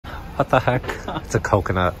What the heck? It's a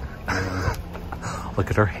coconut. Look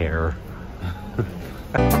at her hair.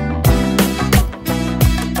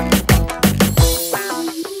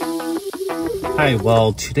 Hi,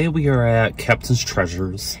 well, today we are at Captain's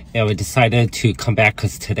Treasures. And we decided to come back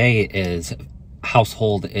because today is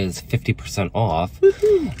household is 50% off.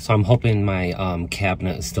 So I'm hoping my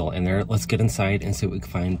cabinet is still in there. Let's get inside and see what we can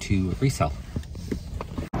find to resell.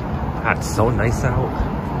 Ah, it's so nice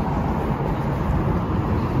out.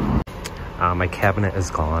 My cabinet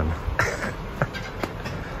is gone.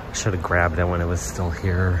 I should have grabbed it when it was still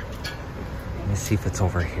here. Let me see if it's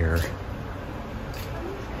over here.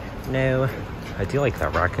 No. I do like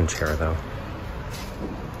that rocking chair though.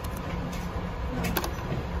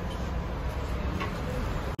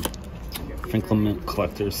 Franklin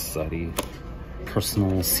Collector's Society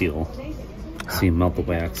personal seal. So you melt the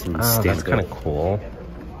wax and stamp it. That's kind of cool.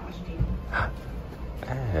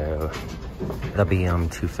 Oh, that'll be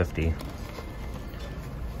 $250.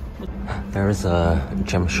 There's a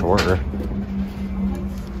Jim Shore.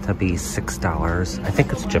 That'd be $6. I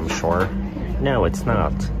think it's Jim Shore. No, it's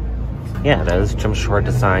not. Yeah, it is. Jim Shore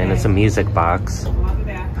design. It's a music box.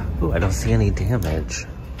 Ooh, I don't see any damage.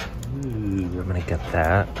 Ooh, I'm gonna get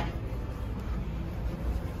that.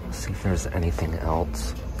 Let's see if there's anything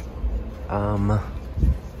else. I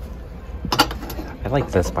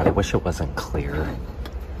like this, but I wish it wasn't clear.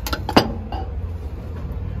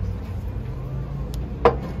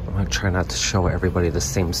 I'm gonna try not to show everybody the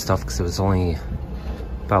same stuff because it was only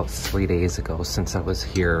about 3 days ago since I was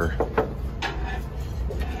here.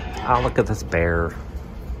 Oh, look at this bear.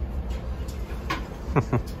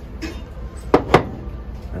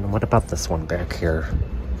 And what about this one back here?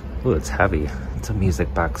 Ooh, it's heavy. It's a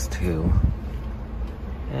music box too.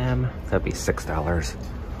 That'd be $6.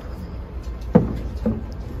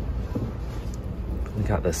 We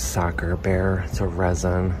got this soccer bear. It's a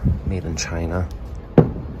resin made in China.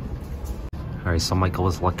 Alright, so Michael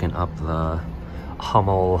was looking up the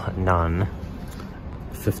Hummel Nun.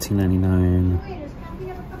 $15.99.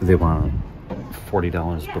 They want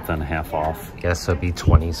 $40, but then half off. Yeah, so it'd be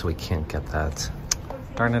 20, so we can't get that.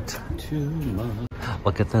 Darn it. Too much.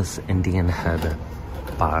 Look at this Indian head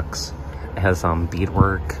box. It has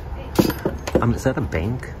beadwork. Is that a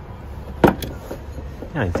bank?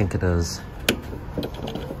 Yeah, I think it is.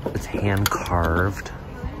 It's hand carved.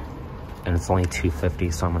 And it's only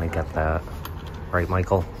 $250, so I'm gonna get that. Right,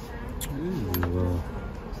 Michael? Ooh.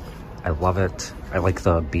 I love it. I like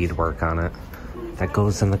the beadwork on it. That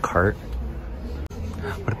goes in the cart.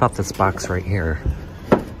 What about this box right here?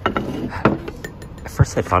 At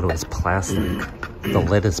first I thought it was plastic. The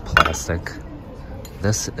lid is plastic.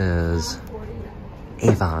 This is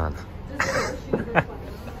Avon.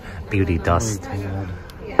 Beauty dust. Oh,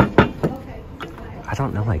 I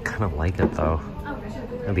don't know, I kind of like it though.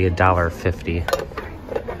 It'll be $1.50.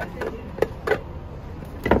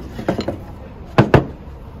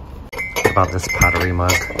 What about this pottery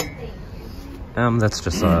mug? That's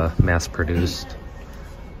just mass-produced.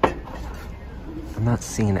 I'm not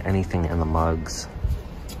seeing anything in the mugs.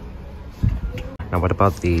 Now what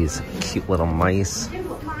about these cute little mice?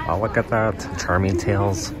 Oh, look at that. Charming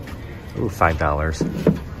Tales. Ooh, $5.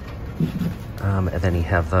 And then you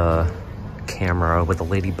have the camera with the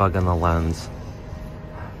ladybug on the lens.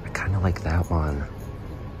 I kind of like that one.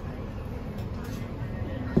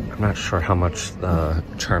 I'm not sure how much the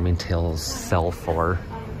Charming Tales sell for.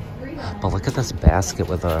 But look at this basket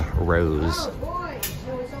with a rose.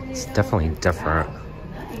 It's definitely different.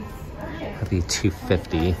 That'd be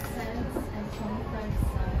 $250.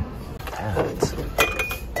 That.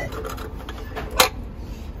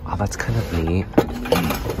 Oh, that's kind of neat.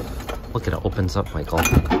 Look, it opens up, Michael.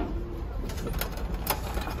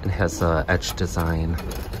 It has a etched design.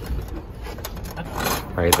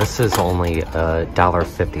 Alright, this is only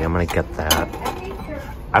 $1.50. I'm gonna get that.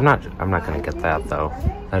 I'm not gonna get that though.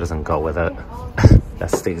 That doesn't go with it.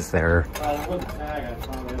 That stays there.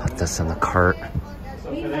 Put this in the cart.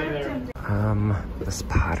 This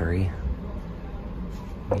pottery.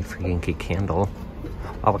 Made for Yankee Candle.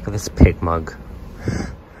 Oh, look at this pig mug.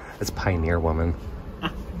 It's Pioneer Woman.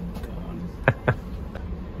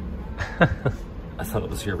 I thought it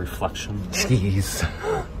was your reflection. Jeez.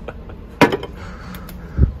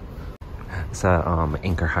 Is that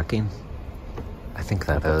anchor hacking? I think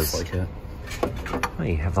that is. Looks like it. Oh,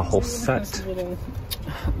 you have the whole set.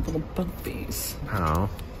 Little bug face. Oh.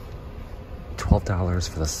 $12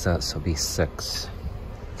 for the set, so it'll be $6.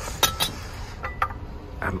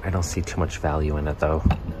 I don't see too much value in it though.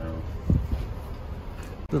 No.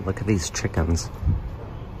 Ooh, look at these chickens.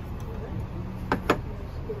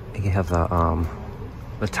 You have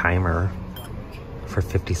the timer for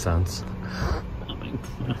 50 cents.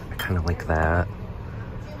 I kind of like that.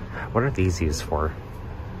 What are these used for?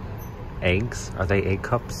 Eggs? Are they egg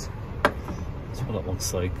cups? That's what it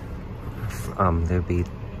looks like. They'd be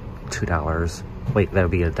 $2. Wait, that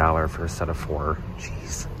would be $1 for a set of 4.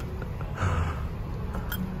 Jeez.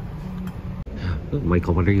 Ooh,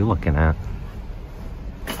 Michael, what are you looking at?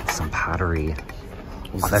 Some pottery.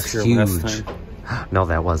 Was oh, that's this huge. last time? No,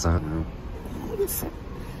 that wasn't. No.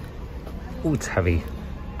 Ooh, it's heavy.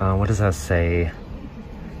 What does that say?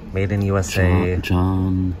 Made in USA.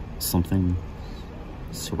 John something.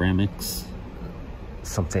 Ceramics.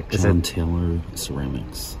 Something. Is John Taylor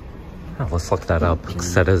Ceramics. Oh, let's look that up,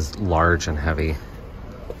 because that is large and heavy.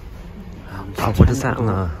 Oh, what is that on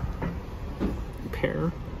the...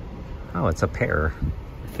 Pear? Oh, it's a pear.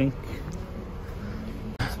 I think.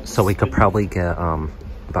 So we could probably get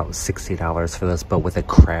about $60 for this, but with a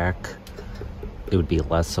crack, it would be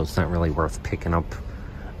less, so it's not really worth picking up.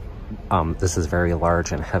 This is very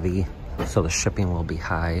large and heavy, so the shipping will be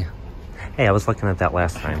high. Hey, I was looking at that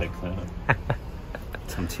last time. I like that.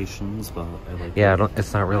 Temptations, but I like yeah, it.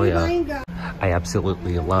 it's not really a... I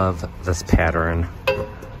absolutely love this pattern.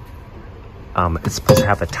 It's supposed to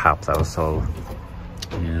have a top though, so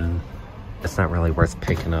yeah, it's not really worth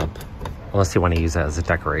picking up unless you want to use it as a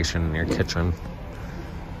decoration in your kitchen.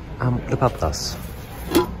 What about this?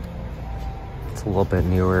 It's a little bit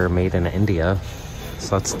newer, made in India,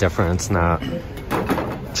 so that's different. It's not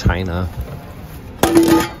China.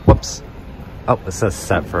 Whoops. Oh, it says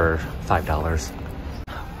set for $5.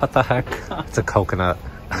 What the heck? It's a coconut.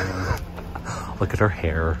 Look at her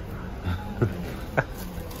hair.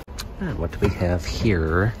 And what do we have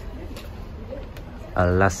here? A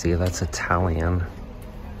Lassi, that's Italian,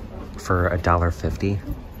 for $1.50.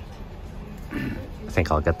 I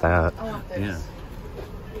think I'll get that. Yeah.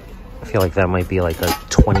 I feel like that might be like a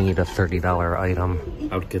 $20 to $30 item.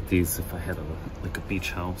 I would get these if I had like a beach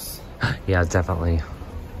house. Yeah, definitely.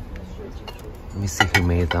 Let me see who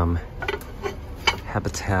made them.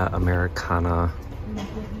 Habitat Americana.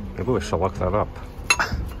 Maybe we should look that up.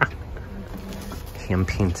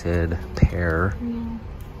 Hand-painted pear.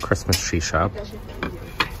 Christmas tree shop.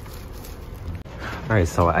 Alright,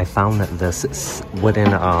 so I found this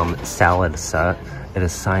wooden salad set. It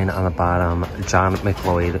is signed on the bottom, John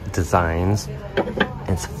McLeod Designs.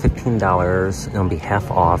 It's $15. It'll be half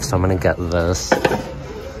off, so I'm gonna get this.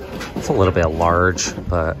 It's a little bit large,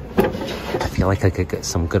 but I feel like I could get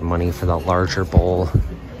some good money for the larger bowl.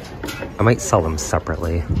 I might sell them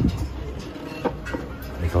separately.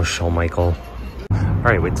 Let me go show Michael.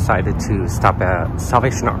 Alright, we decided to stop at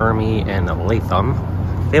Salvation Army in Latham.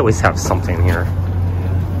 They always have something here.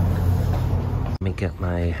 Let me get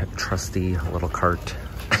my trusty little cart.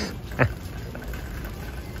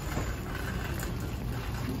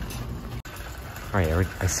 Alright,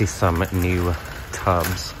 I see some new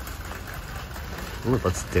tubs. Ooh,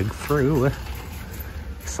 let's dig through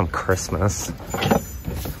some Christmas.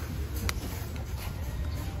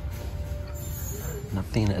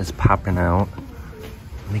 Nothing is popping out.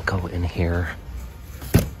 Let me go in here.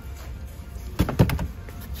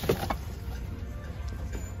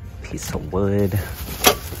 Piece of wood.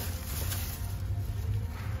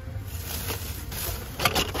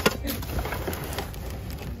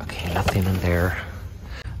 Okay, nothing in there.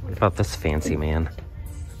 What about this fancy man?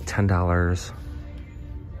 $10.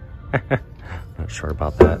 Not sure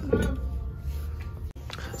about that.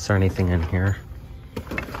 Is there anything in here?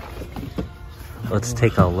 Let's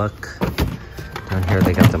take a look. Down here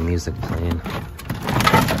they got the music playing.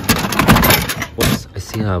 Whoops, I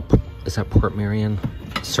see a... Is that Port Marion?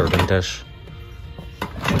 Serving dish?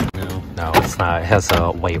 No, it's not. It has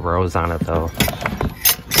a white rose on it though.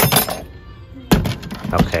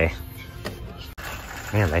 Okay.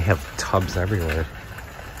 Man, they have tubs everywhere.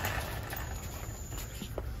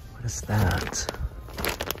 What is that?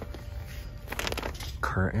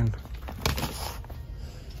 Curtain?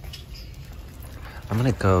 I'm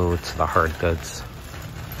gonna go to the hard goods.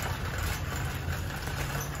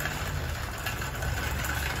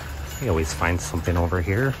 I always find something over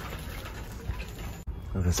here.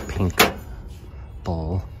 Look at this pink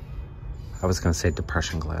bowl. I was gonna say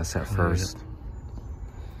depression glass at first.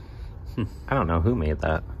 I don't know who made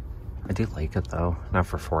that. I do like it though, not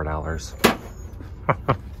for $4.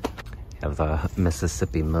 Have the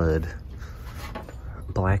Mississippi Mud.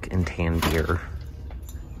 Black and tan beer.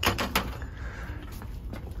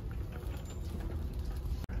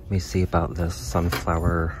 Let me see about this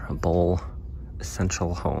sunflower bowl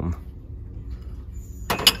essential home.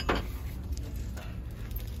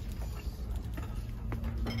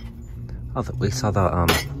 Oh, we saw the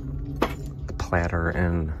platter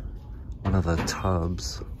in one of the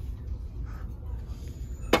tubs.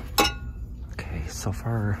 Okay, so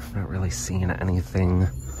far, not really seeing anything.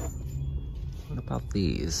 What about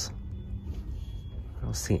these? I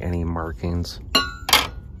don't see any markings. I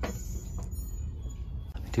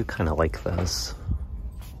do kind of like this.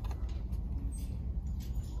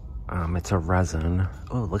 It's a resin.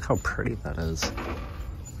 Oh, look how pretty that is.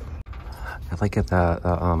 I like it that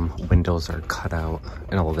the windows are cut out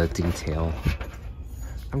and all the detail.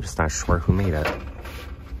 I'm just not sure who made it.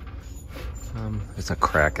 There's a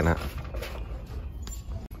crack in it.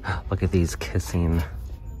 Look at these kissing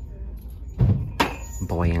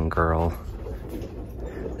boy and girl.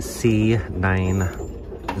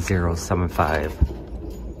 C9075.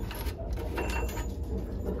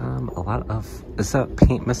 A lot of, is that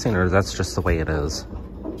paint missing or that's just the way it is?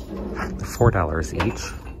 $4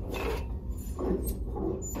 each.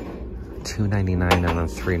 $2.99 and then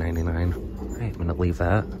 $3.99. Alright, I'm gonna leave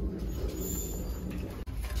that.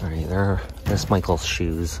 Alright, there's Michael's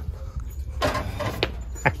shoes.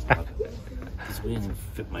 This way doesn't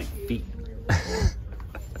fit my feet.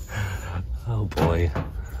 Oh boy.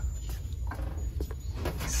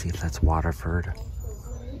 Let's see if that's Waterford.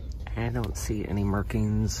 I don't see any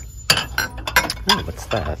markings. Oh, what's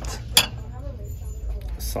that?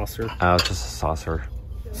 A saucer? Oh, it's just a saucer.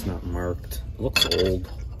 It's not marked. It looks old.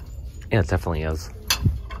 Yeah, it definitely is.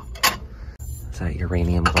 Is that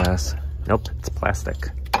uranium glass? Nope, it's plastic.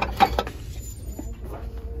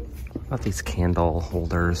 What about these candle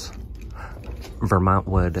holders? Vermont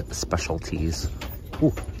wood specialties.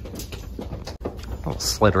 Ooh. Oh,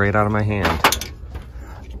 slid right out of my hand.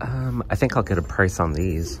 I think I'll get a price on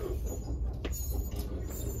these.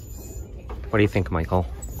 What do you think, Michael?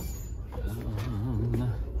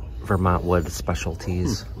 Vermont wood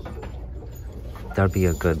specialties. That would be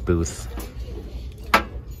a good booth.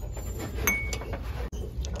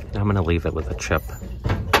 I'm gonna leave it with a chip.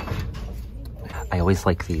 I always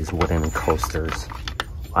like these wooden coasters.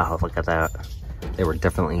 Wow, look at that. They were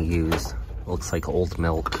definitely used. Looks like old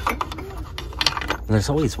milk. And there's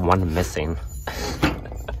always one missing.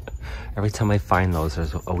 Every time I find those,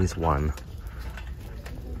 there's always one.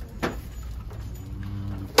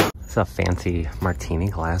 It's a fancy martini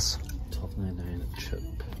glass. $12.99 a chip.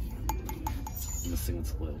 Missing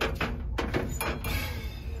its lid.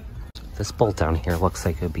 This bolt down here looks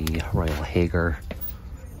like it'd be Royal Hager.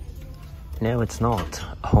 No, it's not.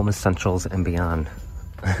 Home Essentials and Beyond.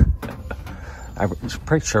 I'm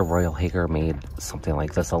pretty sure Royal Hager made something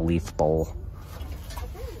like this, a leaf bowl.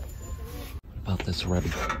 What about this red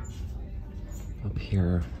up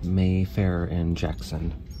here? Mayfair and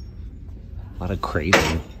Jackson. A lot of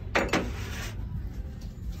crazy.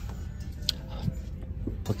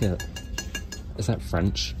 Look at, is that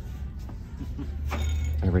French?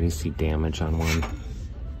 I already see damage on one.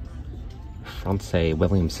 Francais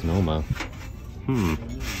Williams Sonoma. Let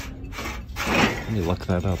me look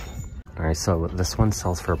that up. Alright, so this one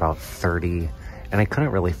sells for about $30, and I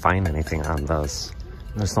couldn't really find anything on this.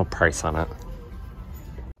 There's no price on it.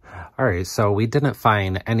 Alright, so we didn't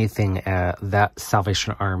find anything at that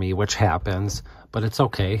Salvation Army, which happens, but it's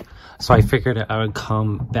okay. So I figured I would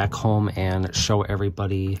come back home and show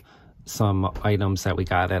everybody some items that we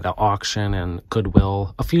got at an auction and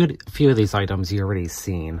Goodwill. A few of these items you already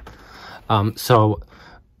seen. So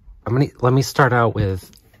let me start out with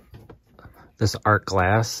this art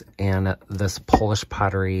glass and this Polish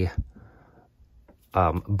pottery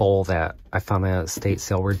bowl that I found at a estate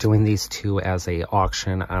sale. We're doing these two as a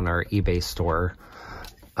auction on our eBay store.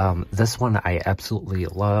 This one I absolutely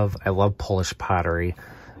love. I love Polish pottery.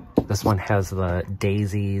 This one has the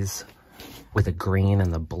daisies with the green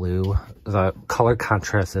and the blue. The color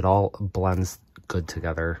contrast, it all blends good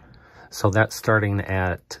together. So that's starting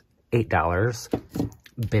at $8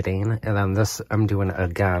 bidding. And then this I'm doing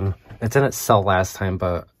again. It didn't sell last time,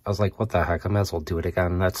 but I was like, what the heck? I might as well do it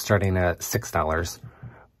again. That's starting at $6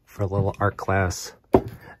 for a little art glass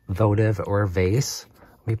votive or vase.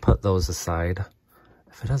 Let me put those aside.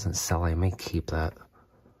 If it doesn't sell, I may keep that.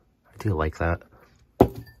 I do like that.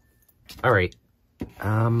 All right.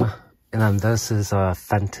 And then this is a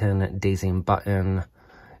Fenton Daisy and Button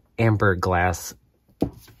amber glass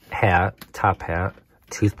hat, top hat,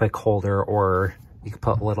 toothpick holder, or you could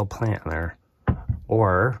put a little plant in there,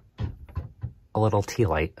 or a little tea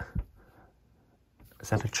light. Is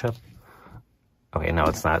that a chip? Okay, no,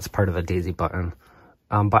 it's not. It's part of the Daisy Button.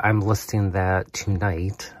 But I'm listing that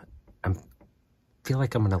tonight. I feel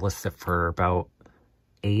like I'm going to list it for about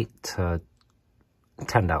 $8 to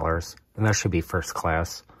 $10, and that should be first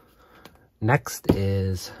class. Next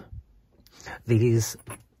is these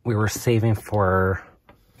we were saving for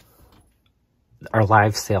our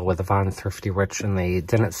live sale with Von Thrifty Rich, and they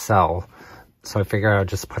didn't sell. So I figured I'd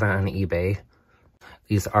just put it on eBay.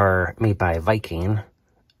 These are made by Viking,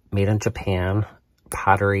 made in Japan,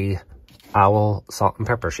 pottery, owl, salt and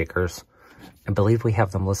pepper shakers. I believe we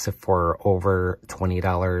have them listed for over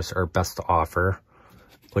 $20 or best offer,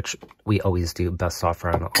 which we always do best offer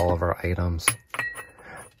on all of our items.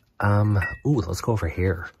 Ooh, let's go over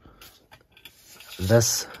here.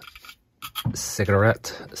 This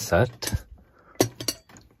cigarette set.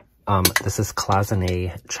 This is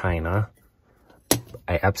cloisonne china.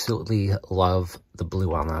 I absolutely love the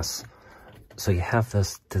blue on this. So you have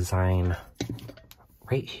this design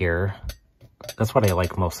right here. That's what I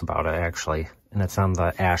like most about it, actually. And it's on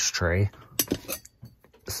the ashtray.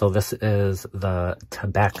 So this is the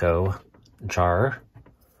tobacco jar.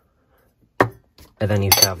 And then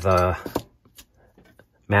you have the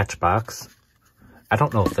matchbox. I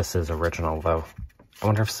don't know if this is original, though. I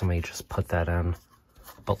wonder if somebody just put that in.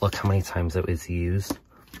 But look how many times it was used.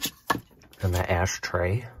 And the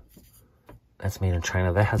ashtray. That's made in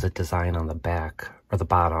China. That has a design on the back, or the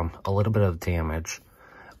bottom. A little bit of damage.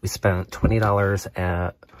 We spent $20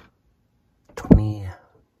 at...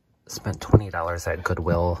 Spent $20 at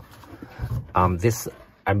Goodwill. This,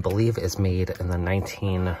 I believe, is made in the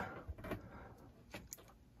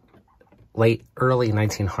early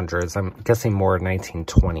 1900s. I'm guessing more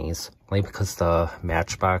 1920s, only because the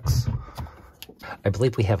matchbox. I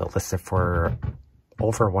believe we have it listed for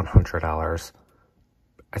over $100.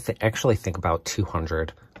 I actually think about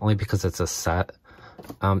 $200, only because it's a set.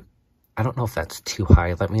 I don't know if that's too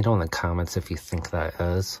high. Let me know in the comments if you think that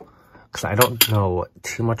is. Because I don't know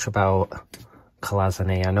too much about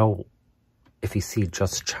cloisonne. I know if you see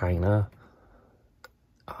just China,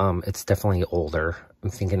 it's definitely older. I'm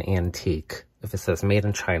thinking antique. If it says made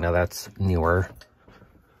in China, that's newer.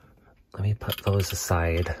 Let me put those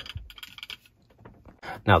aside.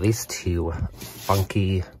 Now these two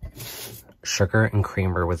funky sugar and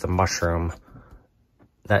creamer with the mushroom,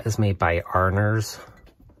 that is made by Arner's.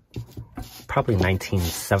 Probably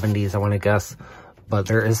 1970s, I want to guess. But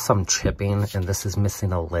there is some chipping, and this is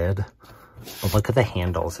missing a lid. But look at the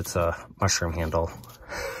handles. It's a mushroom handle.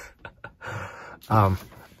 But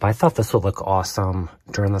I thought this would look awesome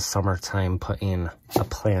during the summertime, putting a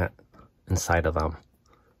plant inside of them.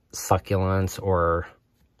 Succulents, or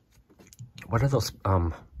what are those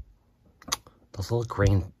little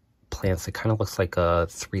green plants? It kind of looks like a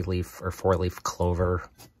 3-leaf or 4-leaf clover.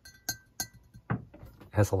 It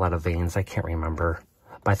has a lot of veins. I can't remember.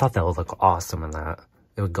 But I thought that would look awesome in that.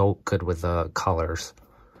 It would go good with the colors.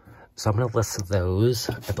 So I'm going to list those.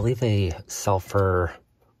 I believe they sell for,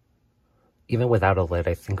 even without a lid,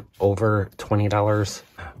 I think over $20.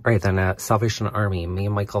 Alright, then at Salvation Army, me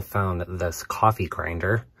and Michael found this coffee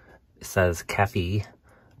grinder. It says Cafe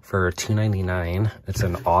for $2.99. It's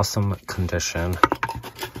in awesome condition.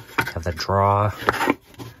 Have the draw.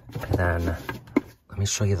 And then, let me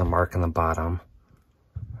show you the mark on the bottom.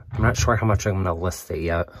 I'm not sure how much I'm going to list it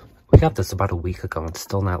yet. We got this about a week ago. It's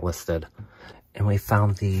still not listed. And we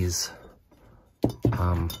found these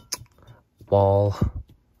wall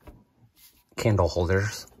candle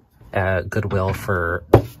holders at Goodwill for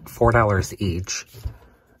 $4 each.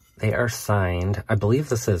 They are signed. I believe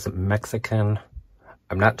this is Mexican.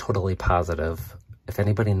 I'm not totally positive. If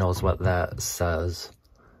anybody knows what that says.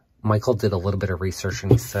 Michael did a little bit of research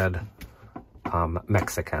and he said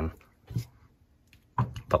Mexican.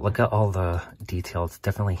 But look at all the details.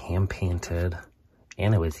 Definitely hand painted,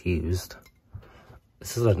 and it was used.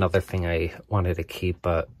 This is another thing I wanted to keep,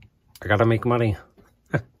 but I gotta make money.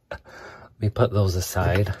 Let me put those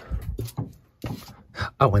aside.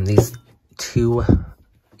 Oh, and these two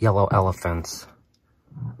yellow elephants.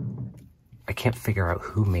 I can't figure out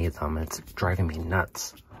who made them. It's driving me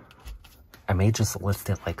nuts. I may just list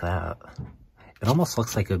it like that. It almost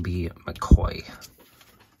looks like it would be McCoy.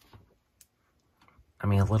 I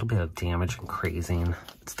mean, a little bit of damage and crazing.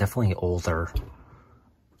 It's definitely older.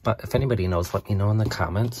 But if anybody knows, let me know in the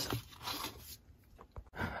comments.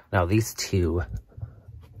 Now, these two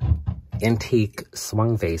antique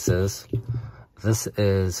swung vases. This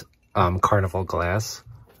is carnival glass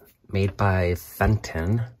made by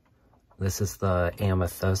Fenton. This is the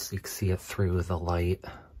amethyst. You can see it through the light.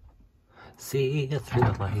 See it through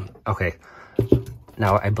the light. Okay.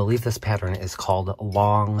 Now, I believe this pattern is called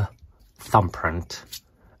Long Thumbprint.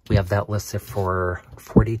 We have that listed for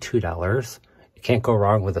 $42. You can't go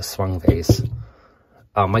wrong with a swung vase.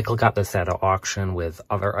 Michael got this at an auction with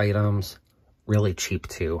other items. Really cheap,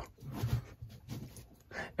 too.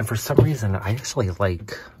 And for some reason, I actually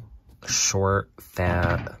like short,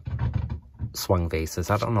 fat swung vases.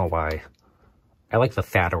 I don't know why. I like the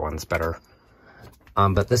fatter ones better.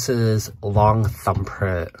 But this is long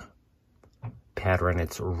thumbprint pattern.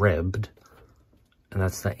 It's ribbed. And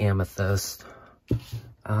that's the amethyst.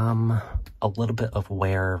 A little bit of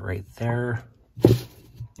wear right there.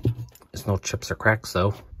 There's no chips or cracks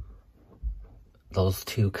though. Those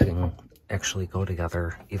two can actually go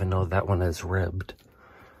together, even though that one is ribbed.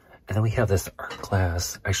 And then we have this art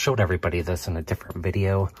glass. I showed everybody this in a different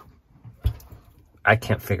video. I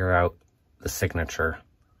can't figure out the signature.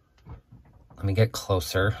 Let me get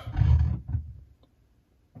closer.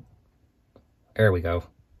 There we go.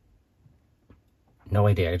 No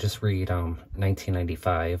idea. I just read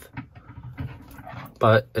 1995.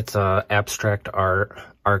 But it's a abstract art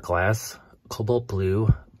glass, cobalt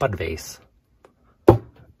blue bud vase. At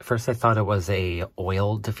first I thought it was a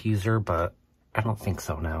oil diffuser, but I don't think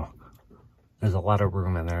so now. There's a lot of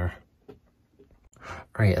room in there.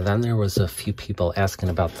 Alright, and then there was a few people asking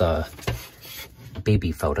about the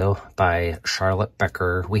baby photo by Charlotte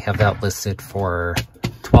Becker. We have that listed for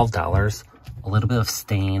 $12. A little bit of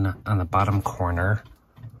stain on the bottom corner.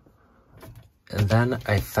 And then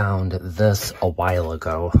I found this a while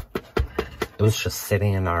ago. It was just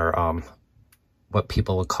sitting in our, what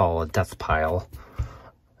people would call a death pile.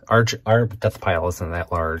 Our death pile isn't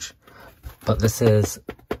that large. But this is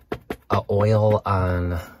a oil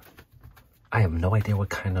on, I have no idea what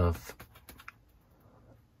kind of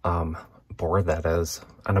board that is.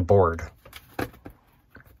 On a board.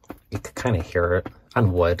 You could kind of hear it.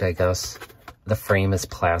 On wood, I guess. The frame is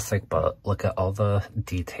plastic, but look at all the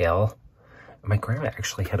detail. My grandma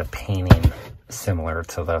actually had a painting similar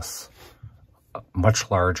to this,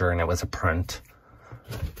 much larger, and it was a print.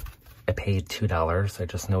 I paid $2. I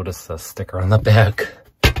just noticed the sticker on the back.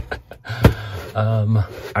 I'm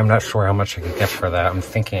not sure how much I could get for that. I'm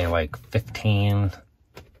thinking like 15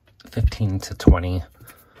 to 20.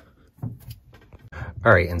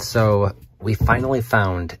 All right, and so we finally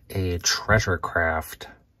found a treasure craft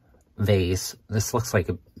vase. This looks like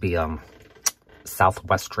it'd be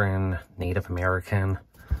Southwestern Native American.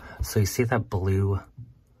 So you see that blue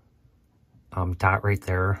dot right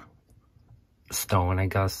there? Stone, I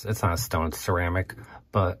guess. It's not a stone, it's ceramic.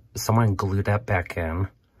 But someone glued that back in.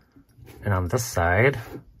 And on this side,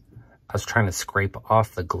 I was trying to scrape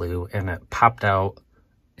off the glue and it popped out.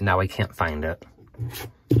 And now I can't find it.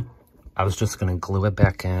 I was just going to glue it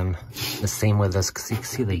back in. The same with this, because you can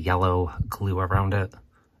see the yellow glue around it.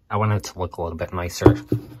 I want it to look a little bit nicer.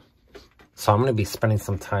 So I'm going to be spending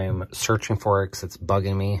some time searching for it because it's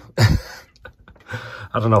bugging me.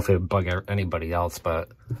 I don't know if it would bug anybody else, but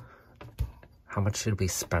how much did we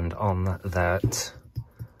spend on that?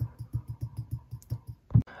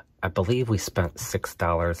 I believe we spent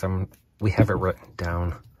 $6. We have it written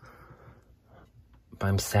down. But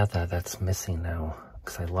I'm sad that that's missing now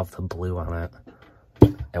because I love the blue on it.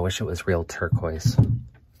 I wish it was real turquoise.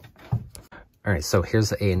 All right, so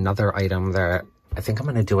here's another item that I think I'm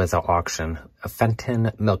going to do as an auction. A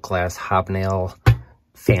Fenton milk glass hobnail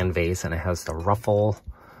fan vase, and it has the ruffle.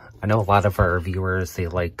 I know a lot of our viewers, they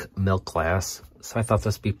like milk glass, so I thought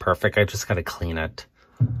this would be perfect. I just got to clean it.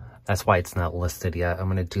 That's why it's not listed yet. I'm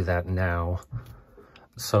going to do that now.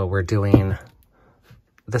 So we're doing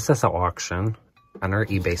this as an auction on our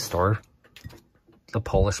eBay store. The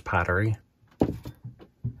Polish pottery.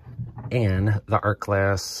 And the art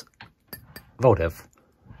glass votive.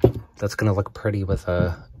 That's going to look pretty with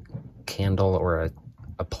a candle or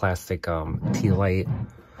a plastic tea light.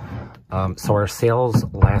 So our sales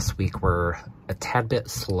last week were a tad bit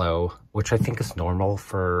slow, which I think is normal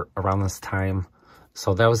for around this time.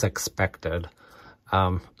 So that was expected.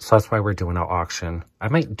 So that's why we're doing an auction. We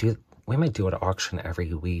might do an auction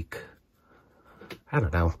every week. I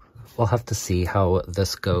don't know. We'll have to see how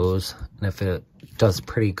this goes. And if it does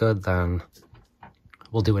pretty good, then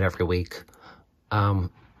we'll do it every week.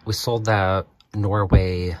 We sold that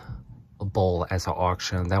Norway bowl as an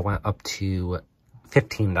auction. That went up to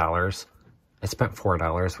 $15. I spent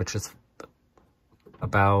 $4, which is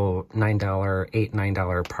about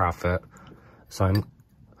 $9 profit. So I'm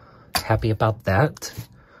happy about that.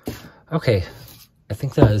 Okay, I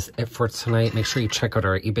think that is it for tonight. Make sure you check out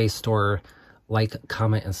our eBay store. Like,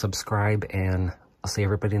 comment, and subscribe. And I'll see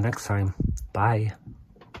everybody next time. Bye.